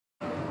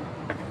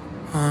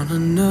On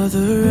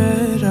another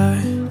red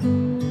eye,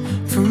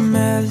 from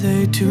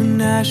LA to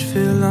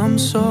Nashville, I'm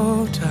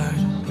so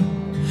tired.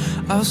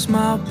 I'll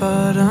smile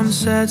but I'm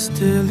sad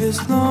still,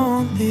 it's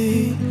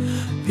lonely.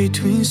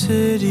 Between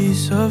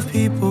cities of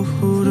people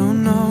who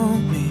don't know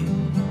me.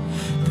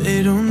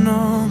 They don't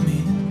know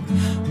me,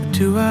 but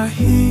do I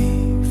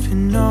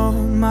even know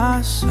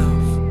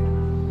myself?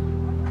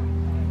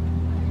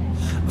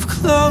 I've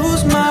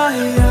closed my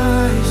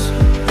eyes,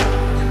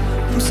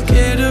 I'm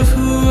scared of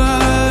who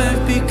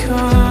I've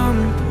become.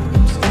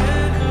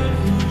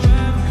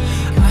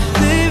 I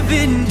live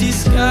in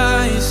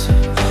disguise,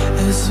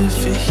 as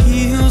if it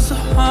heals the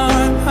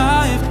harm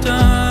I've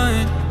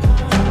done.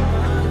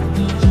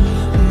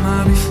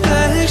 My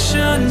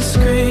reflection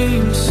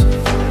screams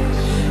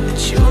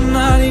that you're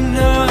not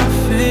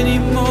enough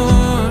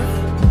anymore.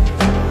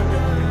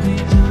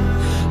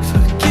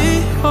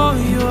 Forget all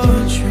your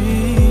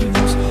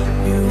dreams,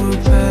 you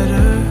were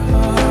better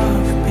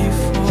off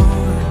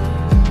before.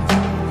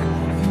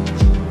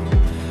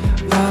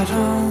 I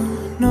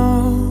don't know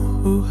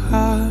who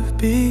I've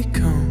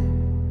become.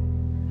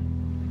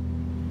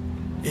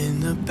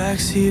 In the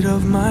backseat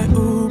of my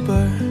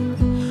Uber,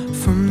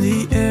 from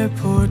the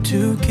airport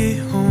to get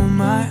home,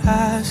 I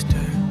asked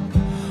her,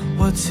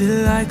 what's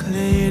it like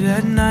late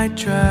at night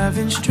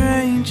driving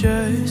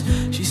strangers?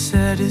 She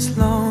said it's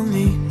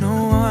lonely, no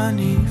one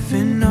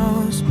even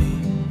knows me.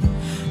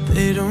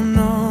 They don't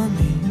know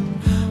me,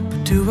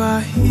 but do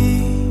I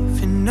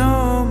even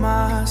know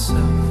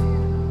myself?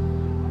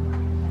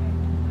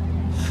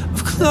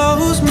 I've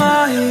closed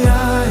my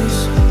eyes,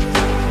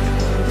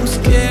 I'm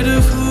scared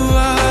of who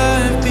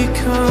I've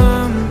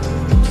become.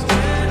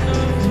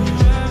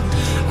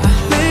 I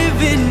live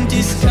in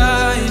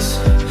disguise,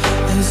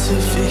 as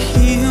if it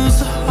heals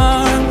the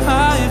harm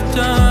I've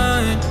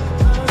done.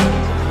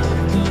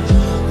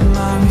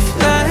 My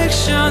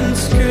reflection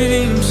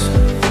screams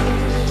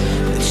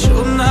that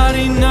you're not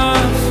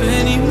enough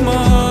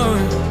anymore.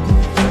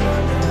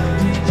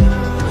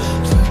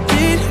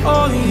 Forget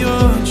all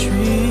your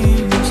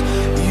dreams,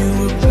 you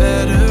were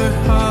better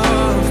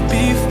off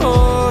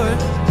before.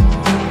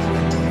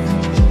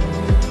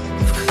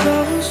 I've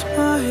closed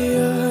my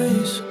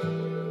eyes,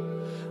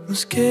 I'm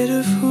scared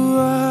of who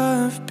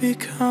I've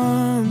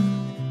become.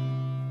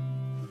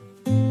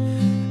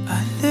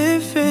 I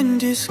live in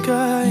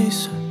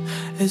disguise,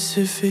 as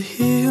if it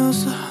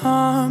heals the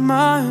harm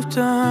I've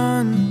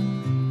done.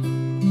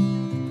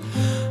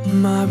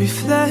 My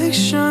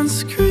reflection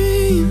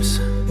screams,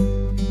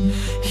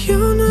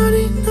 you're not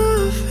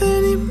enough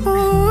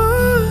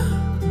anymore.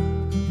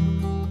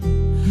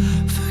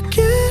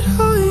 Forget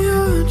all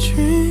your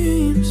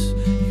dreams,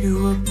 you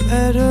were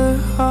better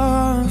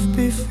off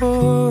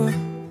before.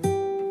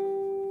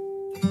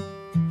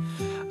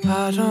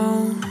 I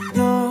don't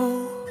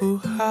know who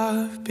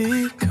I've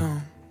become.